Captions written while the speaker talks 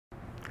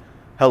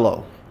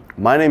Hello,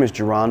 my name is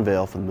Jerron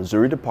Vale from the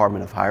Missouri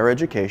Department of Higher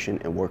Education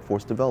and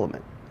Workforce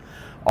Development.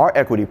 Our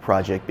equity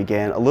project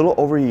began a little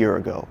over a year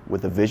ago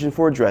with a vision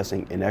for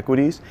addressing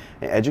inequities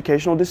and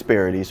educational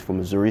disparities for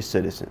Missouri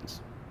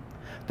citizens.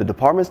 The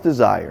department's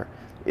desire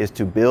is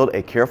to build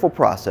a careful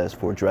process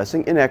for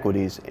addressing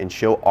inequities and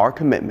show our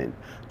commitment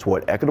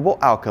toward equitable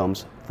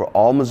outcomes for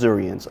all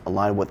Missourians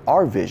aligned with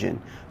our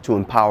vision to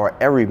empower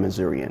every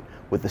Missourian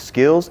with the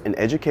skills and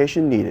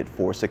education needed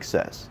for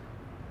success.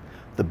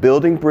 The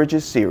Building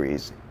Bridges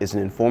series is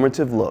an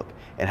informative look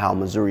at how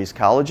Missouri's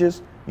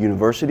colleges,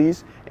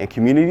 universities, and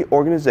community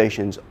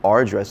organizations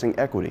are addressing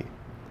equity.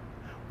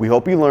 We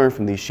hope you learn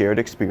from these shared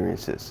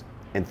experiences,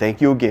 and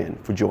thank you again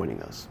for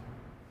joining us.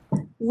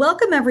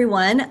 Welcome,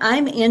 everyone.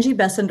 I'm Angie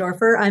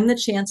Besendorfer. I'm the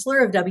Chancellor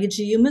of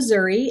WGU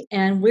Missouri,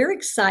 and we're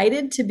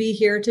excited to be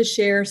here to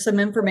share some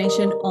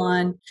information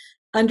on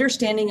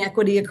understanding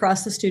equity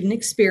across the student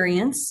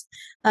experience.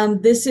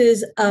 This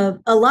is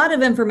a lot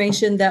of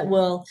information that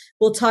we'll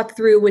talk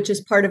through, which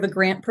is part of a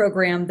grant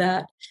program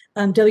that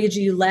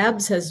WGU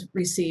Labs has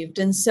received.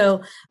 And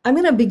so I'm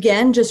going to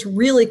begin just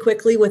really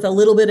quickly with a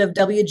little bit of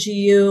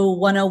WGU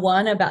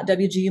 101 about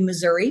WGU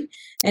Missouri.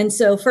 And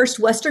so first,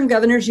 Western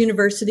Governors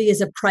University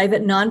is a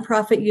private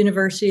nonprofit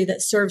university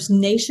that serves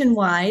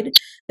nationwide,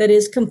 that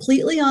is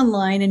completely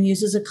online and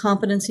uses a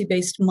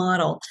competency-based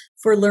model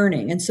for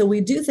learning. And so we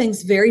do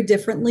things very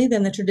differently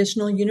than the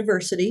traditional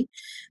university.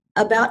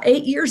 About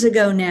 8 years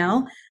ago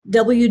now,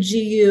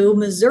 WGU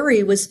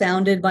Missouri was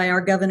founded by our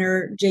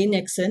Governor Jay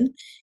Nixon,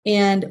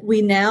 and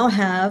we now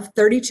have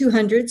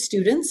 3,200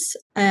 students.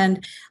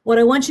 And what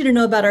I want you to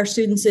know about our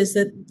students is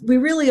that we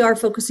really are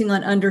focusing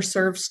on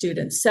underserved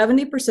students.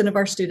 70% of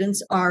our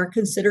students are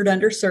considered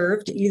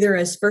underserved, either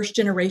as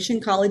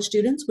first-generation college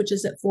students, which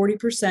is at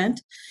 40%,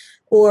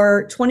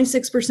 or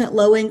 26%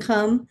 low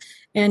income,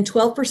 and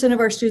 12% of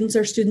our students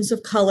are students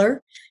of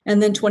color,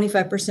 and then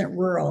 25%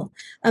 rural.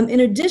 In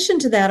addition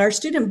to that, our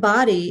student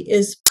body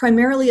is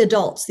primarily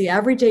adults. The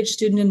average age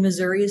student in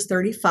Missouri is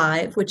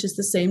 35, which is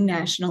the same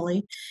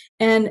nationally.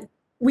 And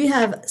we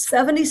have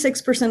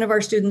 76% of our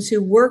students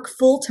who work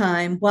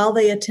full-time while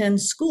they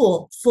attend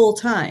school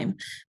full-time,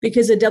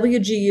 because at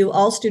WGU,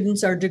 all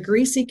students are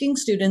degree-seeking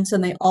students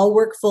and they all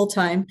work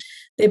full-time.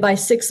 They buy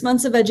 6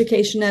 months of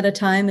education at a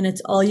time, and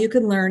it's all you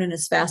can learn and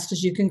as fast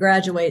as you can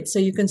graduate. So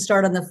you can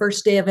start on the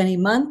first day of any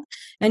month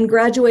and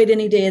graduate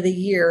any day of the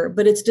year,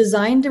 but it's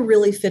designed to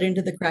really fit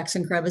into the cracks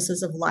and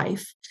crevices of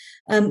life.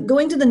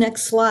 Going to the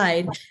next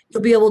slide,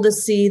 you'll be able to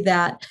see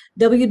that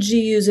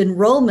WGU's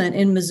enrollment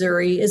in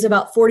Missouri is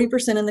about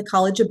 40% in the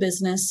College of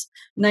Business,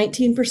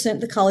 19%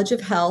 the College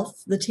of Health,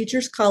 the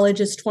Teachers College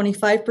is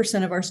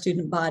 25% of our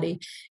student body,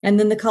 and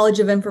then the College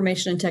of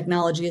Information and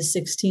Technology is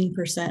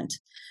 16%.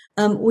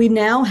 We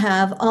now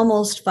have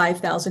almost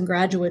 5,000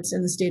 graduates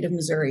in the state of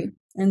Missouri.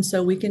 And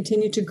so we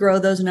continue to grow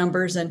those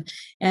numbers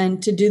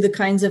and to do the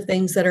kinds of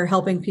things that are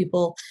helping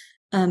people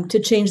to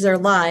change their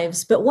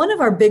lives. But one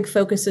of our big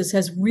focuses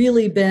has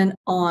really been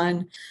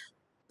on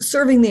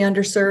serving the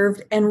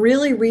underserved and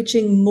really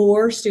reaching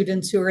more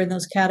students who are in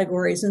those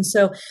categories. And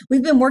so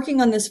we've been working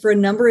on this for a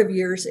number of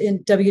years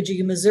in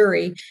WGU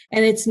Missouri,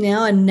 and it's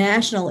now a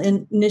national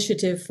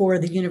initiative for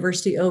the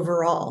university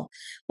overall.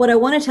 What I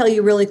want to tell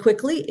you really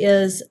quickly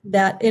is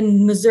that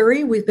in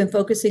Missouri, we've been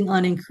focusing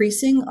on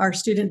increasing our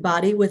student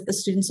body with the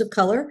students of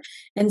color.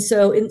 And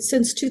so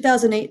since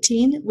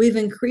 2018, we've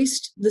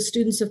increased the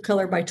students of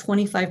color by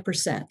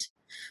 25%.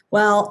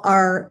 While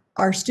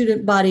our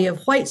student body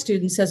of white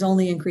students has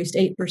only increased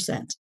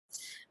 8%.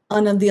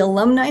 On the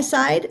alumni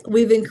side,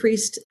 we've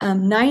increased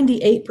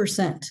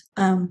 98%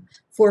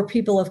 for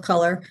people of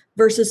color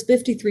versus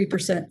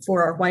 53%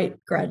 for our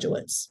white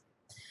graduates.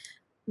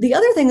 The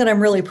other thing that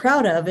I'm really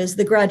proud of is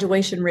the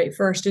graduation rate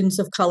for our students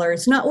of color.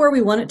 It's not where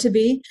we want it to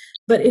be,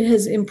 but it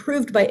has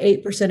improved by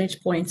 8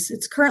 percentage points.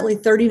 It's currently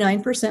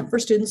 39% for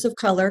students of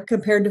color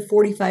compared to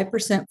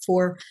 45%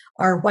 for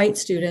our white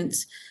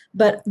students.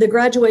 But the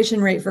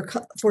graduation rate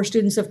for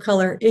students of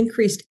color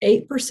increased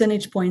 8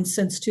 percentage points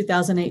since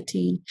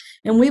 2018.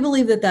 And we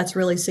believe that that's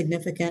really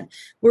significant.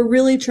 We're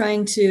really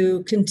trying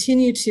to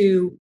continue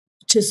to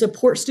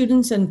support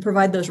students and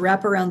provide those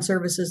wraparound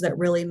services that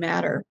really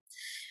matter.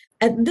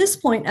 At this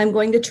point, I'm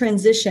going to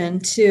transition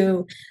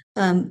to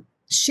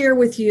share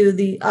with you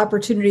the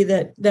opportunity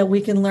that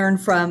we can learn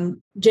from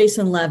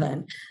Jason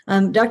Levin.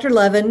 Dr.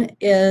 Levin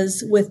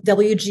is with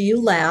WGU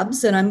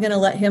Labs, and I'm going to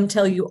let him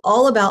tell you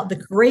all about the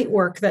great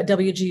work that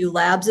WGU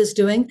Labs is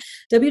doing.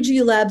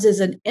 WGU Labs is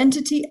an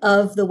entity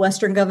of the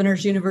Western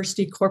Governors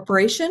University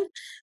Corporation,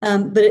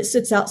 but it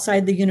sits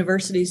outside the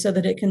university so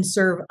that it can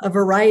serve a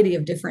variety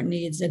of different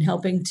needs in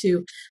helping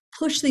to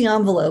push the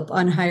envelope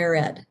on higher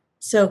ed.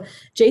 So,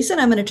 Jason,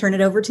 I'm going to turn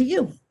it over to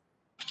you.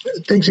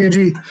 Thanks,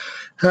 Angie.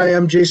 Hi,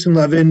 I'm Jason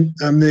Levin.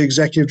 I'm the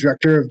Executive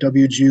Director of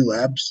WGU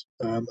Labs.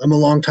 I'm a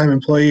longtime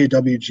employee at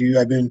WGU.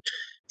 I've been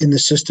in the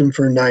system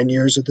for 9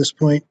 years at this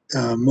point.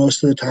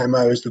 Most of the time,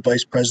 I was the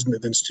Vice President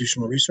of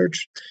Institutional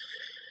Research.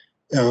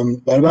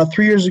 But about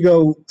 3 years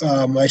ago,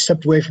 I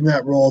stepped away from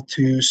that role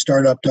to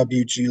start up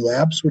WGU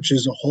Labs, which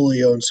is a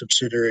wholly owned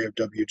subsidiary of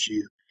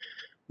WGU.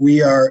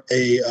 We are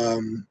a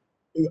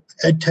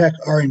EdTech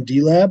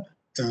R&D lab,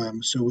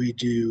 so we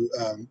do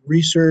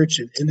research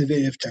and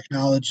innovative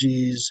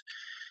technologies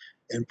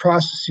and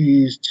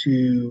processes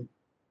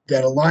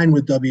that align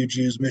with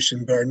WGU's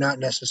mission, but are not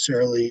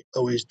necessarily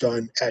always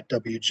done at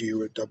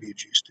WGU or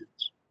WGU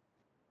students.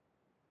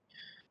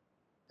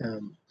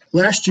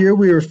 Last year,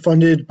 we were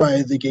funded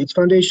by the Gates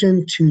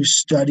Foundation to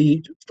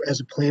study, as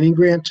a planning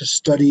grant, to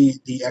study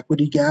the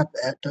equity gap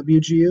at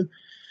WGU.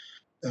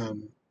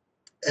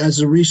 As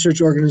a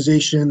research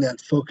organization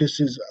that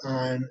focuses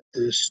on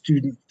the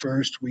student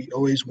first, we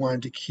always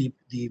wanted to keep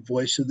the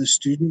voice of the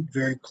student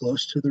very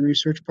close to the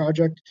research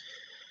project.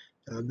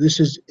 This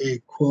is a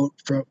quote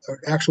from an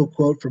actual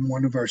quote from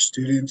one of our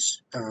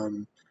students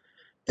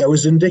that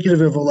was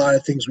indicative of a lot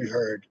of things we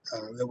heard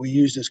that we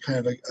used as kind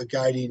of a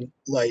guiding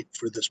light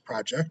for this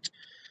project.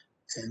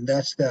 And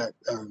that's that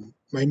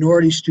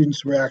minority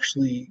students were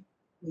actually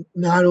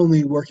not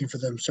only working for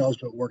themselves,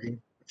 but working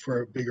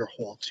for a bigger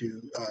whole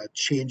to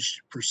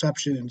change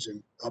perceptions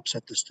and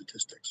upset the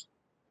statistics.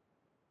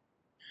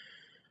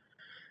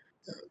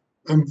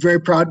 I'm very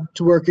proud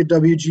to work at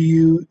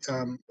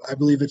WGU. I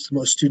believe it's the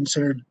most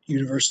student-centered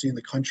university in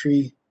the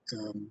country.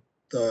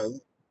 The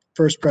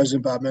first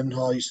president, Bob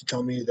Mendenhall, used to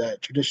tell me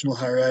that traditional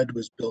higher ed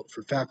was built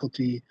for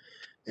faculty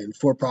and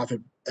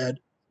for-profit ed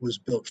was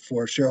built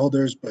for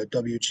shareholders, but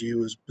WGU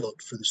was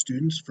built for the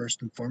students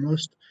first and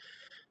foremost.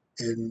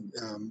 And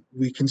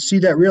we can see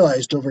that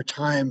realized over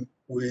time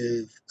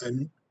with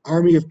an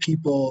army of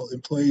people,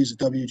 employees at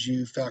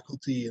WGU,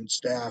 faculty and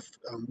staff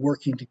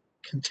working to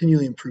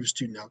continually improve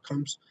student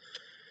outcomes.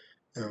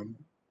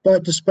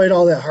 But despite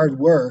all that hard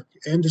work,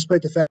 and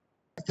despite the fact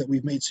that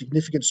we've made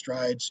significant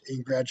strides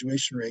in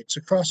graduation rates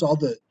across all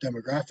the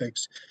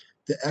demographics,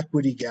 the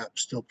equity gap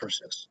still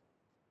persists.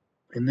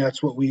 And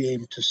that's what we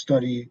aim to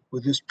study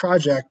with this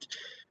project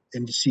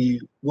and to see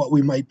what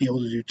we might be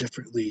able to do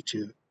differently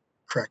to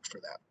correct for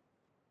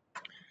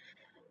that.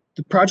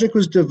 The project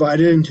was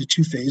divided into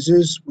 2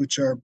 phases, which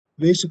are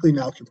basically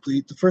now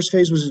complete. The first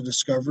phase was a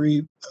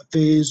discovery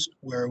phase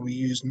where we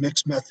used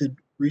mixed method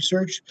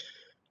research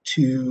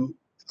to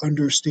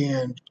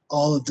understand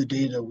all of the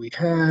data we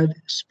had,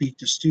 speak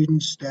to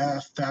students,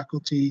 staff,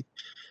 faculty,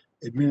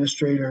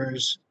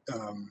 administrators,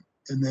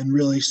 and then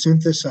really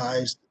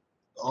synthesize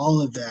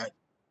all of that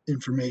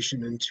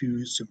information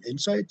into some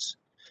insights.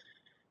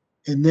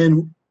 And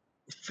then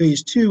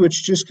phase 2,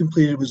 which just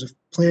completed, was a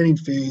planning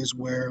phase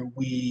where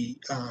we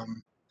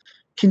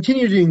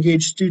continued to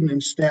engage student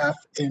and staff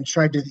and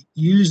tried to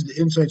use the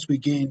insights we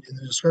gained in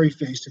the discovery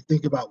phase to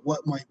think about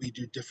what might we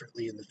do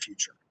differently in the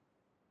future.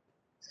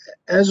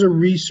 As a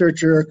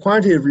researcher, a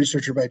quantitative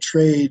researcher by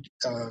trade,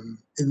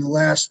 in the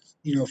last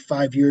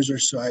 5 years or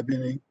so, I've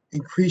been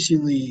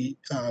increasingly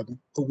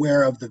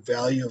aware of the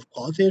value of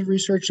qualitative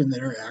research and the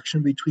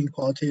interaction between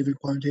qualitative and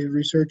quantitative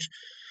research.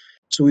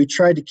 So we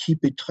tried to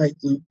keep a tight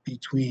loop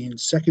between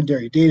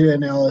secondary data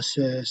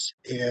analysis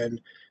and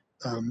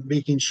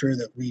making sure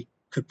that we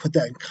could put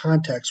that in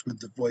context with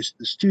the voice of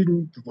the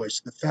student, the voice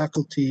of the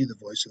faculty, the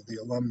voice of the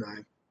alumni.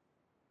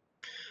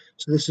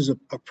 So this is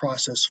a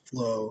process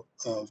flow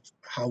of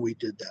how we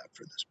did that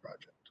for this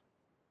project.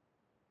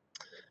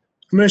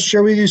 I'm going to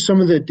share with you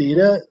some of the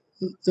data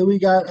that we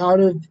got out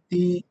of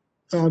the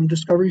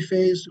discovery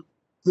phase.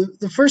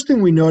 The first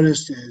thing we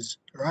noticed is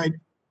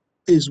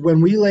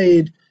when we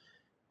laid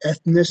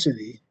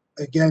ethnicity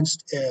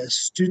against a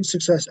student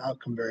success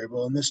outcome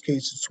variable, in this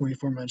case it's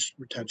 24-month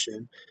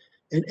retention,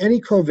 and any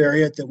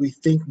covariate that we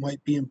think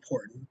might be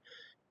important,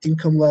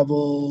 income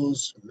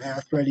levels,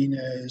 math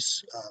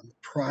readiness,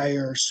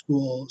 prior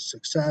school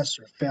success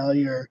or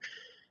failure,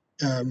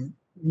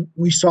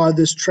 we saw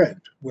this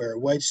trend where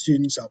white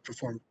students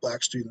outperform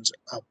Black students,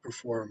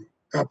 outperform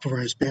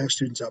Hispanic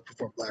students,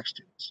 outperform Black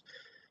students.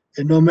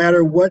 And no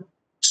matter what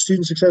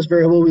student success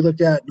variable we looked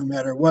at, no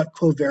matter what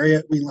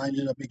covariate we lined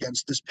it up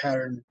against, this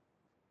pattern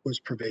was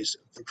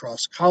pervasive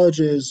across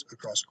colleges,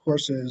 across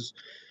courses,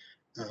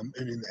 and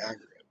in the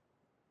aggregate.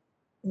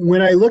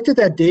 When I looked at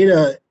that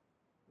data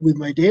with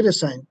my data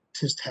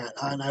scientist hat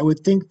on, I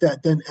would think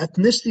that then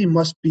ethnicity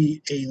must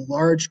be a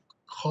large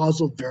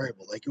causal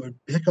variable, like it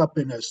would pick up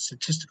in a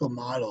statistical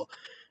model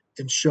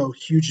and show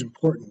huge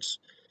importance.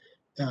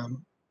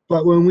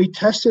 But when we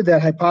tested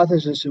that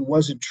hypothesis, it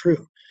wasn't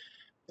true.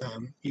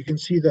 You can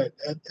see that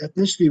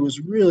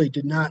ethnicity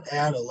did not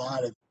add a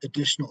lot of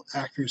additional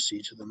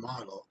accuracy to the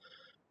model.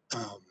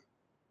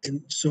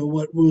 And so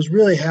what was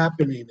really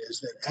happening is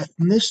that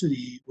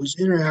ethnicity was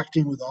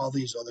interacting with all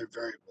these other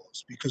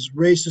variables, because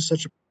race is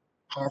such a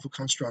powerful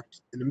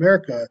construct in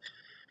America,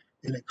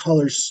 and it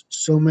colors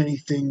so many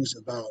things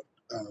about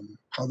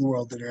how the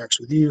world interacts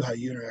with you, how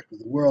you interact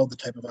with the world, the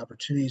type of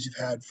opportunities you've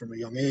had from a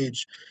young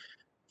age,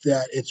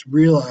 that it's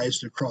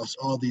realized across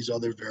all these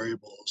other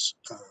variables,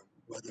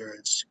 whether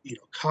it's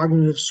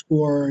cognitive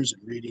scores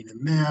and reading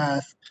and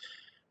math,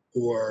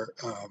 or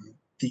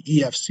the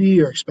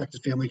EFC, or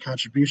Expected Family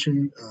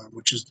Contribution,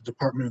 which is the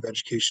Department of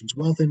Education's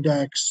Wealth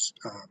Index,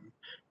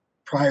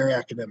 prior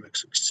academic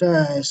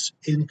success,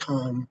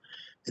 income,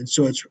 and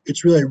so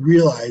it's really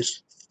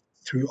realized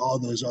through all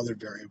those other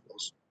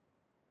variables.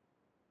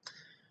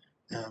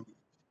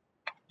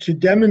 To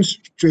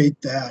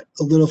demonstrate that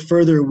a little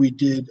further, we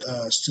did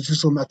a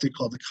statistical method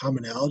called the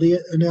commonality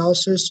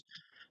analysis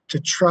to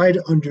try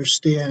to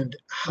understand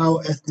how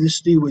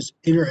ethnicity was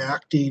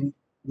interacting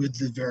with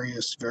the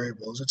various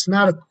variables. It's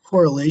not a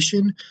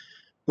correlation,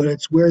 but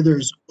it's where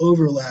there's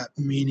overlap,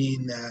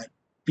 meaning that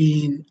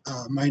being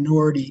a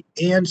minority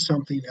and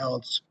something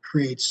else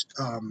creates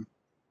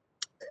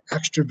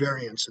extra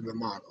variance in the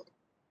model.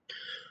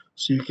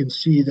 So you can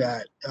see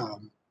that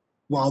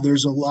while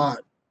there's a lot,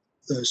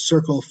 the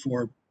circle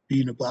for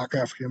being a Black or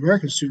African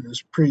American student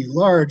is pretty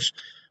large.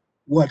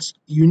 What's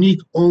unique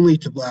only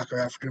to Black or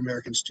African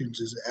American students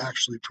is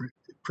actually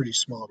pretty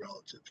small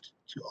relative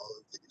to all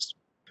of these.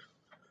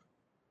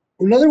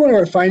 Another one of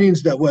our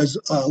findings that was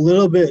a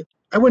little bit,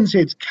 I wouldn't say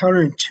it's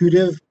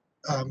counterintuitive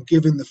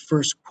given the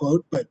first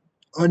quote, but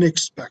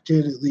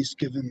unexpected, at least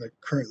given the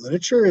current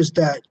literature, is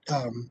that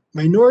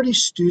minority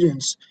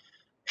students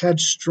had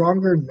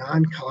stronger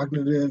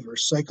non-cognitive or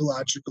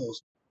psychological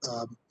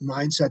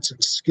mindsets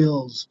and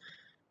skills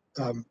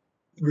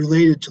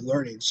related to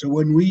learning. So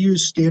when we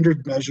use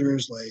standard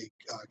measures like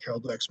Carol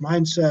Dweck's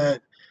mindset,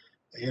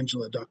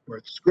 Angela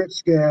Duckworth's grit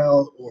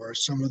scale, or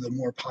some of the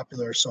more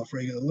popular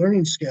self-regulated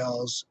learning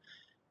scales,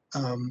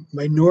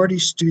 minority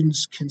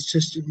students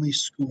consistently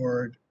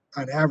scored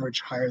on average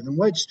higher than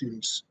white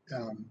students.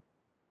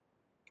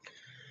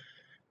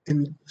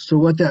 And so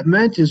what that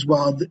meant is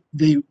while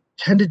they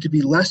tended to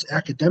be less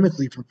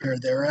academically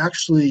prepared, they were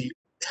actually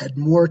had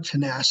more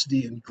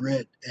tenacity and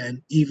grit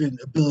and even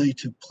ability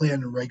to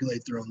plan and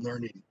regulate their own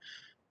learning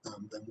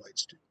than white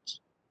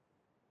students.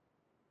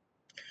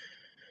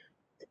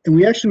 And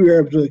we actually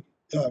were able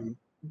to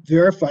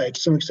verify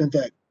to some extent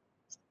that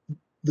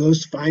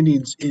those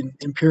findings in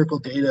empirical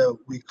data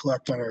we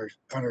collect on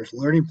our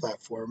learning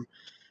platform.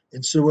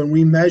 And so when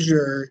we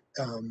measure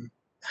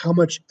how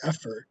much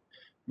effort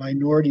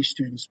minority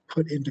students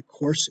put into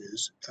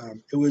courses,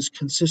 it was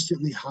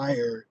consistently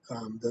higher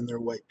than their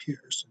white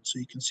peers. And so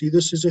you can see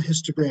this is a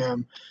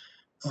histogram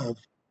of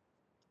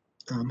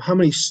how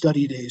many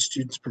study days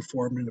students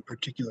performed in a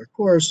particular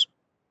course.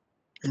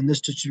 And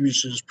this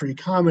distribution is pretty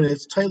common.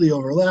 It's tightly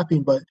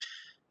overlapping, but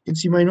you can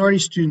see minority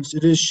students,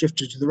 it is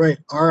shifted to the right,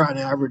 are on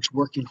average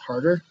working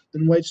harder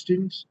than white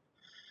students.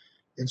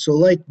 And so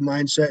like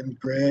mindset and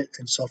grit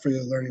and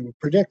self-regulated learning would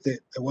predict that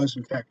it was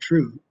in fact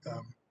true.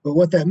 But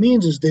what that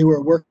means is they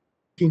were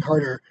working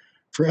harder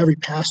for every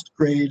passed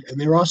grade, and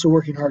they were also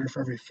working harder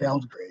for every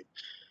failed grade.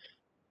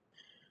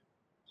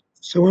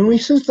 So when we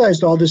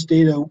synthesized all this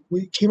data,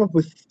 we came up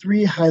with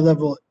 3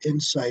 high-level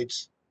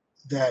insights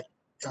that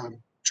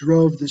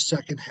drove the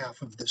second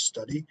half of this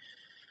study.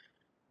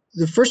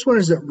 The first one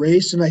is that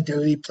race and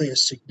identity play a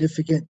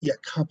significant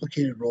yet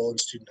complicated role in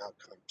student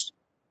outcomes.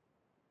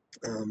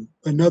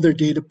 Another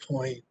data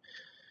point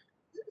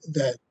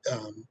that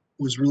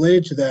was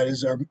related to that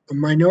is our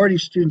minority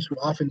students would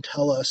often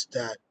tell us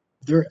that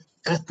their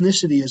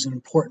ethnicity is an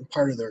important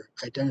part of their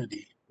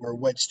identity, where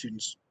white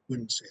students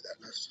wouldn't say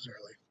that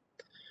necessarily.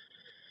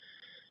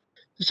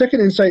 The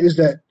second insight is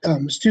that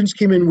students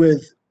came in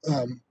with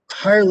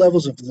higher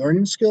levels of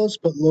learning skills,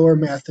 but lower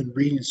math and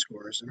reading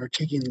scores, and are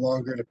taking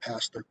longer to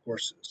pass their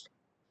courses.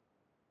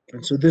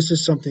 And so this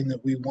is something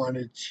that we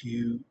wanted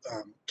to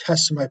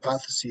test some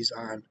hypotheses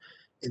on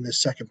in the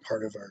second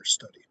part of our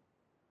study.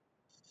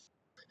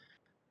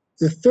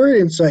 The third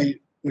insight,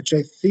 which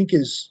I think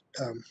is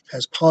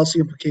has policy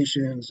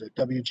implications at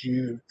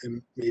WGU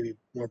and maybe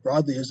more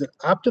broadly, is that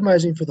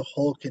optimizing for the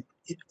whole can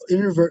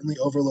inadvertently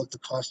overlook the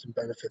cost and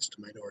benefits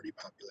to minority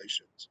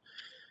populations.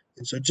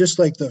 And so just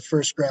like the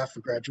first graph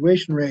of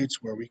graduation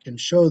rates, where we can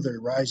show they're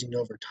rising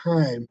over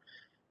time,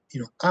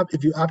 you know,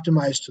 if you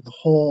optimize to the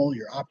whole,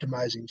 you're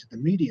optimizing to the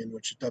median,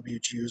 which at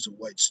WGU is a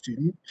white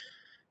student.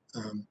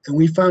 And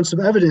we found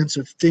some evidence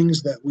of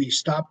things that we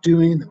stopped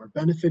doing that were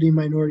benefiting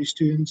minority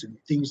students and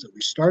things that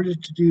we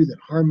started to do that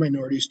harm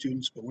minority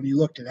students. But when you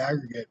looked at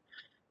aggregate,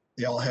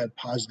 they all had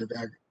positive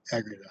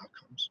aggregate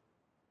outcomes.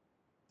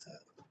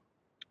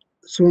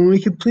 So when we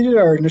completed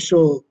our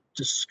initial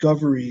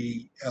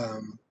discovery,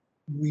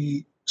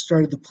 we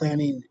started the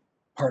planning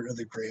part of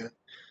the grant.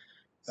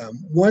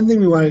 One thing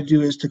we wanted to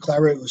do is to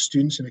collaborate with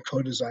students in a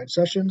co-design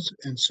sessions.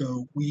 And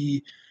so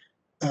we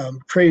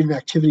created an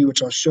activity,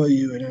 which I'll show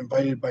you, and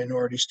invited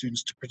minority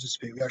students to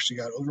participate. We actually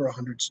got over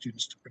 100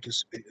 students to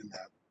participate in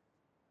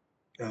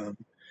that.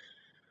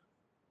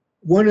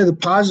 One of the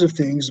positive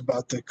things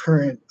about the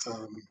current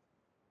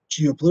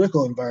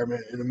geopolitical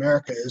environment in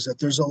America is that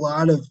there's a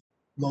lot of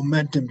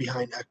momentum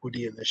behind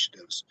equity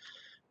initiatives,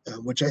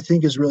 which I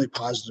think is really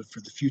positive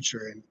for the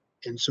future.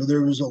 And so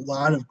there was a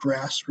lot of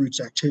grassroots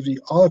activity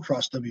all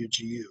across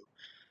WGU.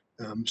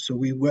 So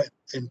we went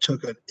and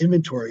took an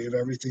inventory of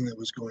everything that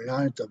was going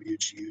on at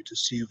WGU to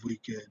see if we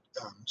could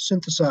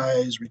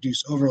synthesize,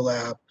 reduce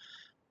overlap,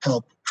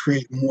 help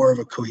create more of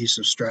a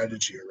cohesive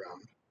strategy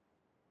around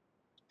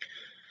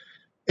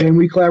And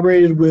we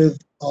collaborated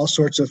with all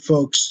sorts of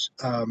folks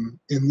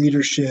in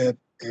leadership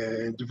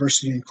and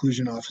diversity and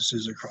inclusion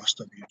offices across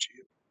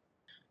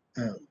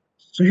WGU.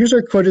 So here's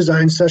our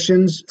co-design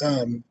sessions.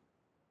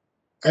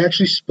 I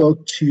actually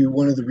spoke to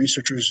one of the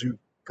researchers who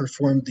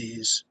performed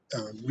these.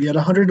 We had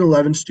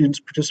 111 students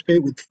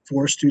participate with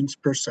 4 students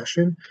per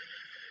session.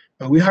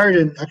 We hired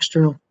an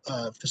external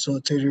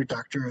facilitator,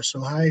 Dr.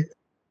 Asohai,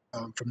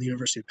 from the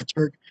University of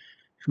Pittsburgh,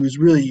 who is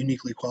really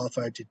uniquely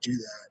qualified to do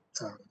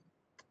that.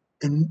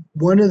 And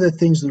one of the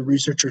things the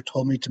researcher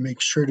told me to make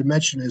sure to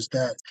mention is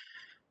that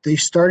they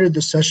started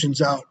the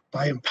sessions out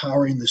by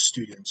empowering the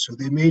students. So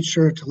they made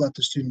sure to let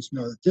the students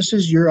know that this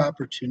is your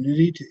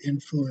opportunity to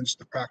influence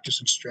the practice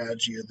and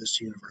strategy of this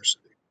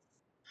university.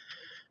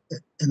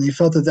 And they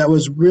felt that that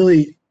was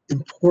really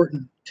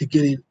important to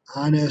getting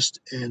honest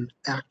and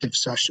active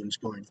sessions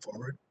going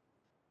forward.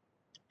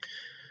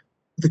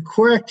 The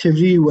core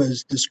activity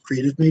was this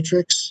creative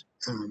matrix,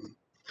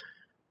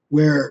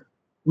 where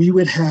we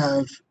would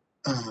have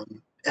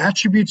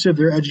attributes of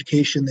their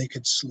education they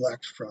could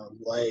select from,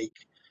 like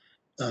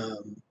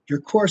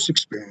your course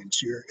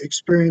experience, your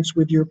experience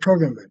with your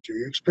program mentor,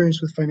 your experience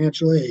with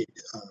financial aid,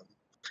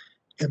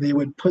 and they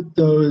would put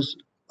those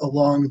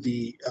along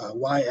the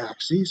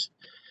y-axis,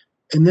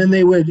 and then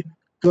they would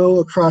go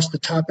across the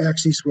top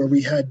axis where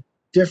we had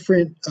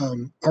different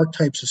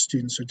archetypes of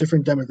students or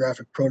different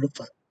demographic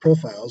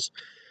profiles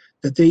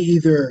that they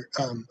either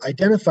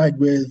identified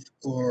with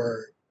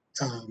or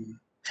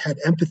had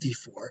empathy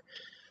for.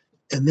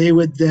 And they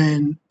would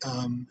then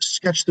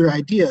sketch their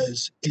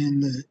ideas in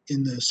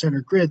the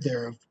center grid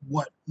there of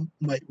what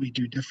might we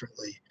do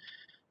differently.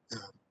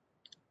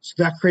 So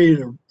that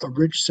created a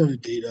rich set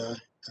of data.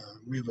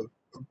 We have a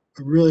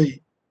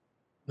really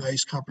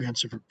nice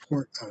comprehensive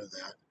report out of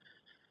that.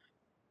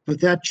 But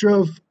that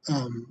drove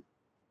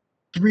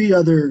 3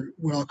 other,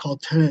 what I'll call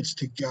tenets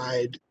to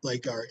guide,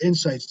 like our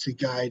insights to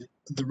guide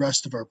the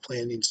rest of our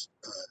planning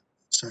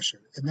session.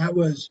 And that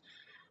was,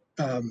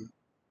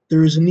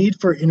 there is a need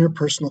for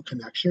interpersonal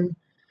connection.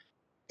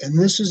 And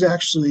this is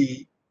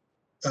actually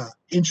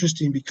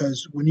interesting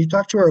because when you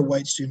talk to our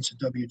white students at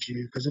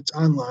WGU, because it's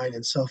online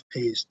and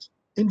self-paced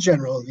in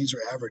general, and these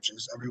are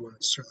averages, everyone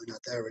is certainly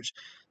not the average,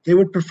 they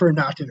would prefer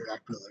not to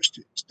interact with other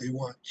students. They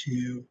want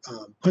to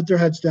put their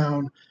heads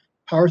down,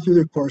 power through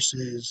their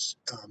courses,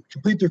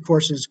 complete their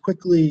courses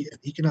quickly and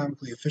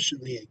economically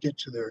efficiently, and get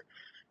to their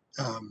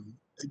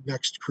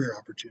next career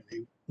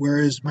opportunity.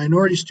 Whereas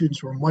minority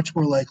students were much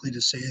more likely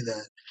to say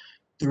that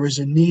there was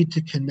a need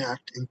to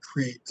connect and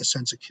create a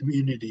sense of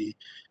community,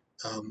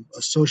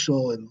 a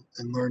social and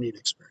learning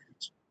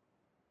experience.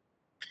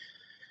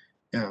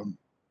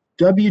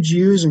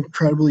 WGU is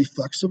incredibly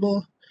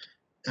flexible,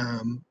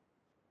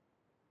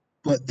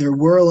 but there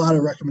were a lot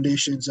of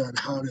recommendations on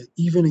how to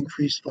even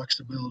increase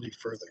flexibility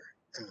further.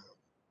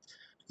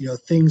 You know,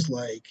 things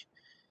like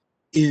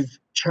if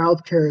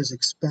childcare is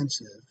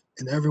expensive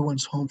and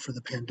everyone's home for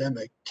the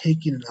pandemic,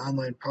 taking an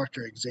online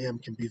proctor exam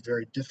can be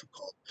very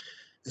difficult,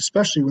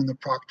 especially when the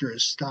proctor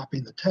is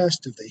stopping the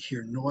test if they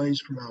hear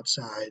noise from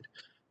outside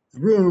the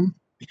room,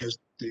 because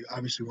they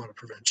obviously want to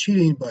prevent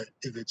cheating, but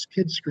if it's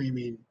kids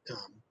screaming,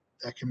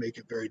 that can make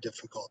it very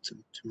difficult to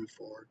move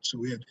forward. So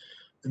we had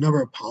a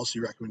number of policy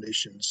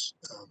recommendations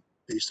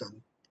based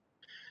on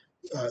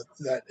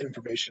that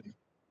information.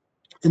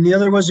 And the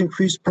other was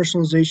increased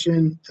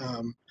personalization.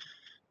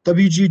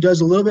 WGU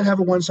does a little bit have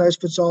a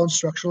one-size-fits-all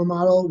instructional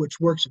model,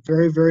 which works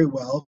very, very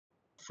well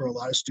for a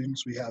lot of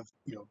students. We have,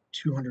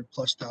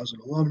 200,000+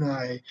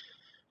 alumni,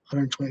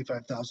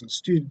 125,000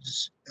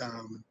 students,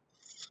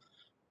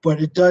 but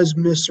it does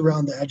miss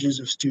around the edges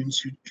of students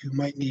who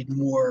might need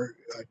more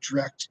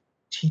direct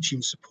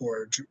teaching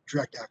support,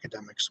 direct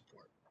academic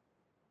support.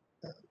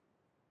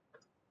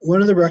 One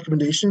of the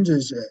recommendations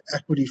is an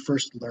Equity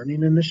First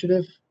Learning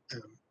Initiative.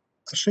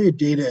 I'll show you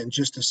data in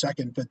just a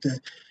second, but the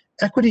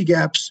equity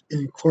gaps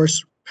in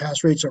course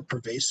pass rates are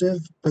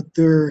pervasive, but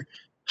they're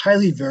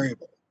highly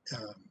variable.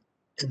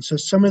 And so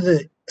some of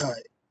the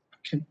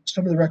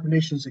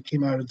recommendations that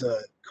came out of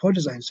the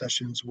co-design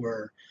sessions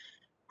were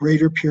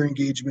greater peer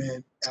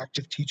engagement,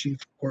 active teaching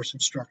for course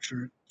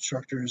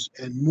instructors,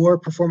 and more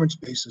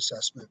performance-based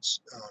assessments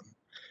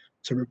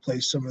to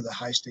replace some of the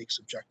high-stakes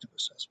objective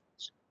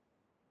assessments.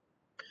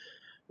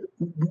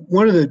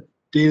 One of the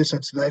data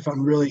sets that I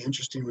found really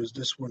interesting was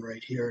this one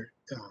right here.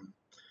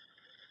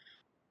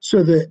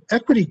 So the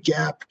equity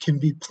gap can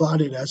be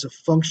plotted as a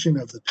function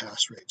of the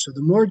pass rate. So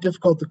the more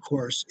difficult the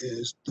course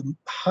is, the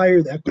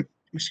higher the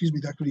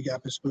equity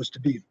gap is supposed to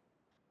be,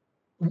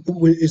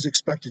 is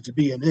expected to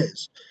be and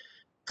is.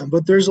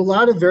 But there's a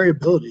lot of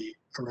variability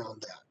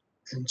around that.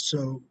 And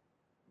so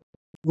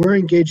we're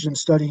engaged in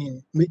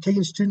studying,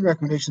 taking student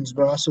recommendations,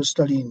 but also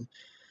studying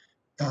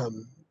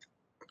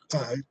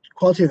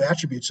qualitative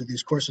attributes of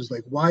these courses,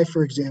 like why,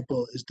 for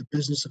example, is the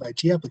Business of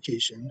IT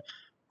Application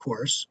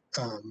course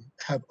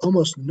have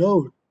almost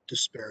no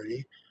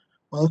disparity,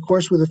 while a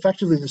course with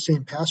effectively the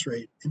same pass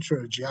rate,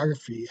 Intro to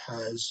Geography,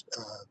 has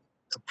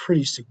a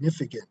pretty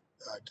significant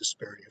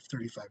disparity of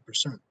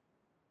 35%.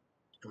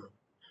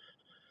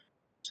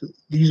 So So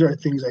these are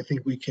things I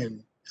think we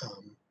can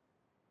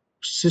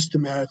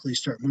systematically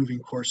start moving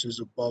courses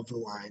above the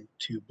line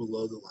to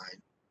below the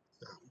line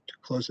to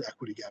close the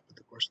equity gap at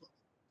the course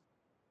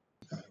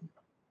level.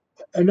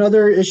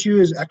 Another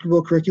issue is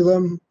equitable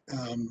curriculum.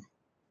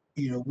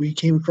 We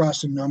came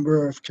across a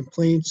number of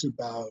complaints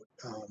about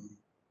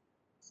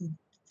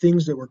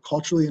things that were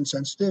culturally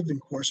insensitive in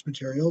course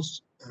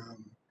materials.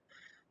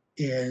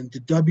 And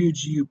the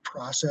WGU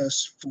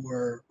process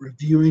for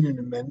reviewing and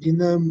amending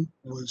them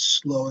was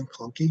slow and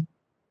clunky.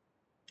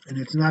 And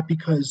it's not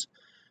because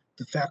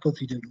the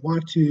faculty didn't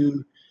want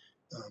to.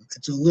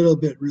 It's a little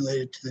bit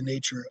related to the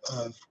nature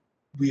of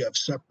we've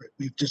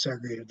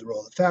disaggregated the role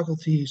of the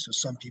faculty. So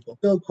some people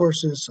build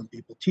courses, some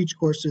people teach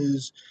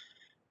courses.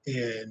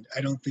 And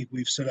I don't think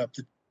we've set up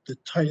the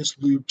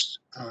tightest loops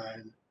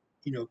on,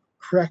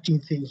 correcting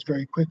things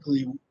very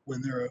quickly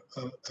when they're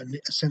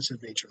a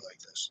sensitive nature like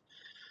this.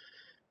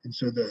 And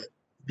so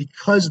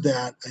because of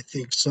that, I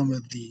think some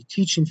of the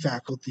teaching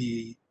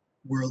faculty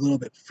were a little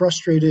bit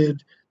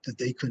frustrated that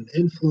they couldn't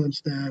influence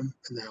them,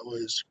 and that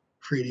was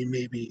creating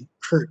maybe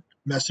curt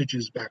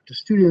messages back to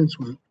students,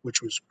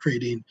 which was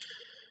creating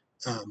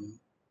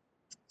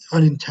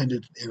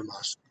unintended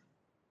animosity.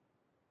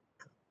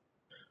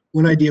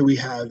 One idea we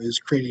have is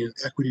creating an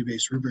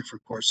equity-based rubric for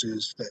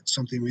courses. That's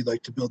something we'd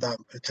like to build out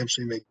and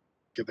potentially make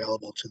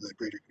available to the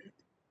greater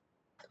community.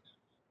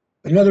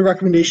 Another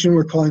recommendation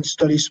we're calling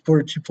Study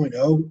Supported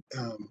 2.0.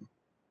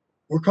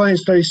 We're calling it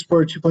Study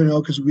Supported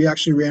 2.0 because we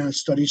actually ran a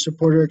study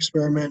supporter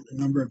experiment a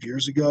number of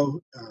years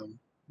ago.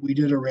 We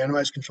did a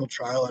randomized controlled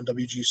trial on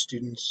WGU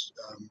students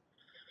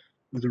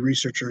with a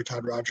researcher,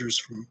 Todd Rogers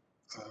from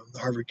the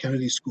Harvard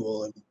Kennedy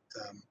School. And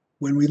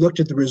when we looked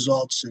at the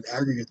results in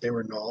aggregate, they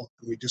were null,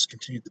 and we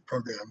discontinued the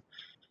program.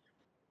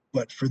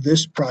 But for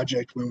this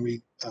project, when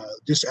we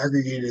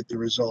disaggregated the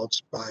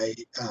results by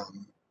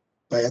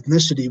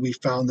ethnicity, we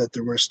found that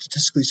there were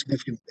statistically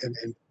significant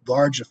and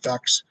large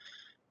effects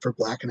for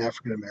Black and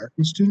African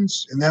American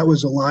students. And that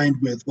was aligned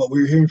with what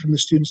we were hearing from the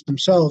students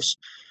themselves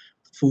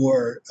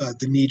for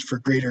the need for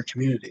greater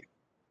community.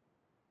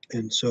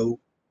 And so,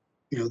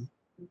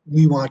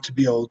 we want to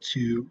be able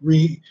to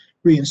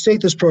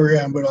reinstate this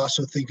program, but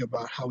also think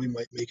about how we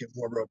might make it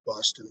more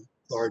robust and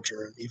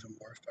larger and even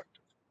more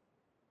effective.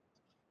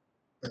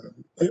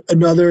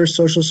 Another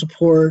social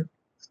support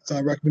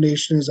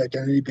recommendation is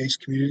identity-based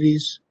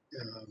communities.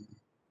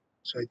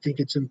 So I think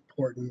it's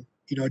important.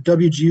 At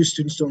WGU,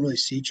 students don't really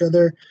see each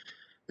other.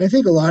 And I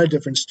think a lot of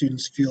different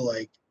students feel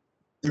like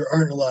there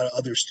aren't a lot of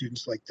other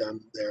students like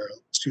them there.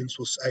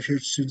 I've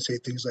heard students say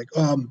things like,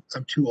 "Oh,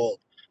 I'm too old."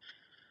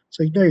 It's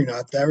like, no, you're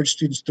not. The average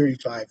student's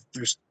 35.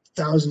 There's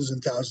thousands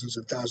and thousands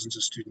and thousands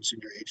of students in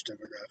your age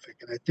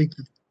demographic. And I think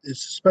that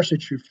it's especially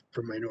true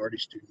for minority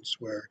students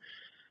where,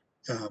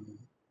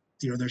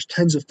 there's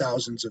tens of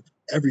thousands of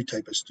every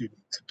type of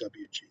student at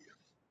WGU.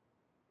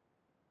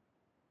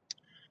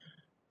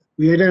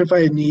 We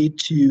identified a need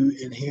to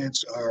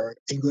enhance our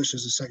English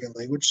as a second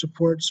language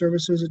support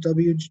services at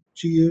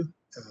WGU.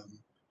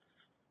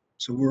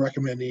 So we're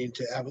recommending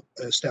to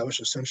establish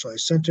a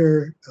centralized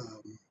center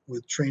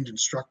with trained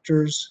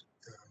instructors.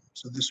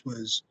 So this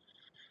was,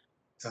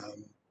 I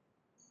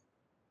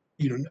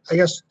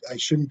guess I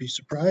shouldn't be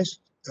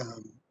surprised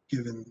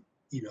given,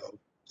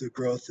 the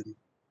growth in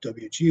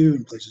WGU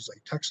in places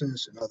like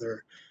Texas and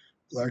other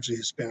largely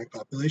Hispanic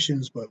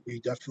populations, but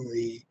we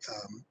definitely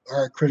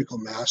are a critical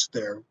mass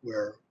there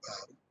where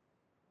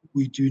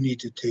we do need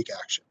to take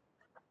action.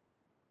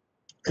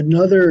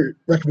 Another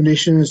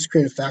recommendation is to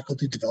create a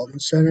faculty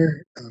development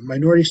center.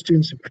 Minority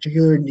students in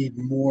particular need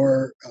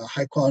more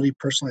high quality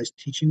personalized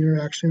teaching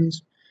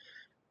interactions.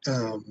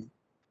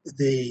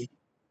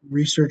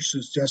 Research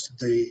suggests that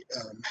they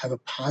have a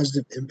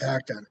positive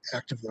impact on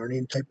active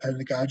learning type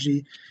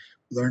pedagogy,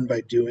 learn by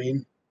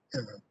doing.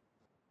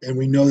 And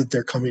we know that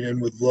they're coming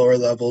in with lower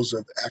levels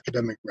of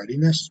academic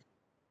readiness.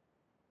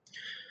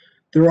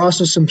 There were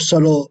also some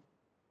subtle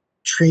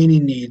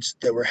training needs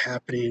that were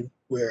happening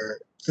where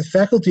the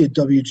faculty at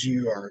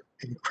WGU are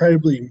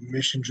incredibly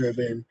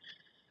mission-driven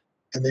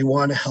and they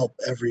want to help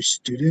every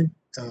student,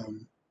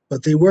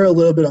 but they were a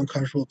little bit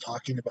uncomfortable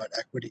talking about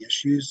equity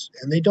issues,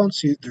 and they don't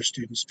see their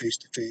students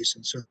face-to-face,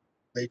 and so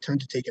they tend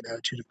to take an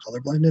attitude of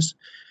colorblindness,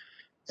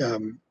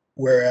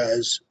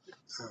 whereas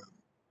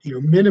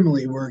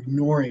minimally we're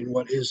ignoring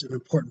what is an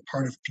important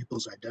part of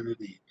people's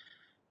identity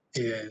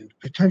and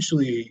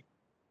potentially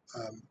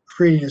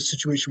creating a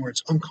situation where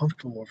it's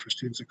uncomfortable for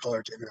students of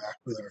color to interact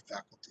with our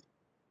faculty.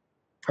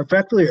 Our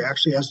faculty are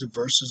actually as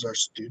diverse as our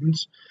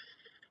students,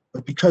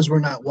 but because we're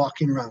not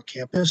walking around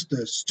campus,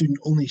 the student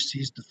only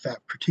sees the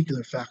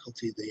particular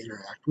faculty they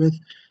interact with,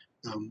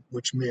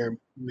 which may or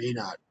may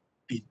not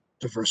be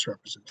diverse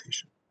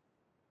representation.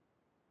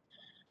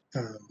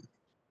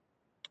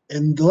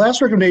 And the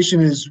last recommendation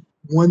is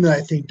one that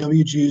I think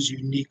WGU is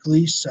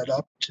uniquely set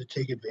up to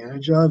take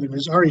advantage of and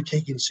is already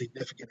taking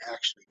significant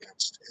action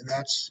against, and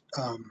that's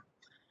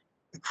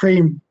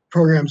creating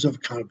programs of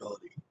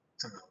accountability.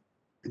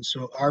 And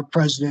so our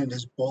president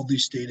has boldly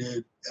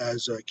stated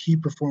as a key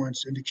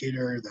performance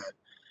indicator that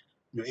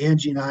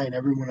Angie and I and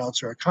everyone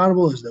else are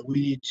accountable is that we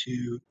need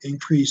to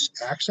increase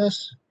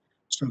access,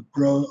 so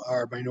grow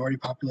our minority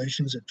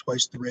populations at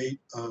twice the rate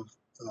of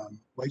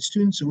white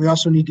students. And we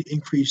also need to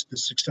increase the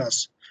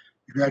success,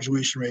 the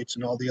graduation rates,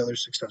 and all the other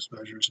success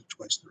measures at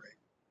twice the rate.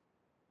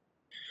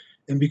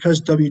 And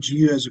because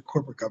WGU has a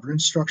corporate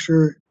governance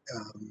structure,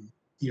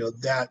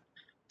 that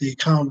the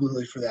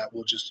accountability for that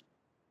will just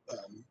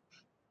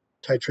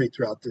titrate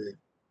throughout the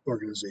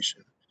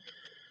organization.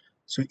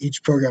 So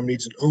each program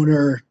needs an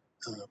owner.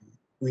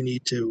 We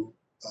need to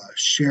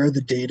share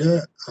the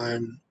data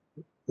on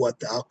what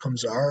the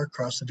outcomes are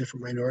across the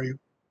different minority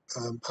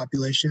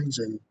populations,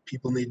 and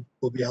people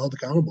will be held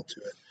accountable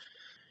to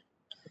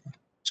it.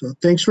 So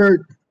thanks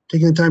for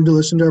taking the time to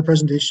listen to our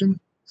presentation.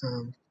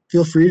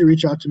 Feel free to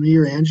reach out to me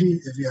or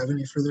Angie if you have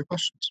any further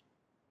questions.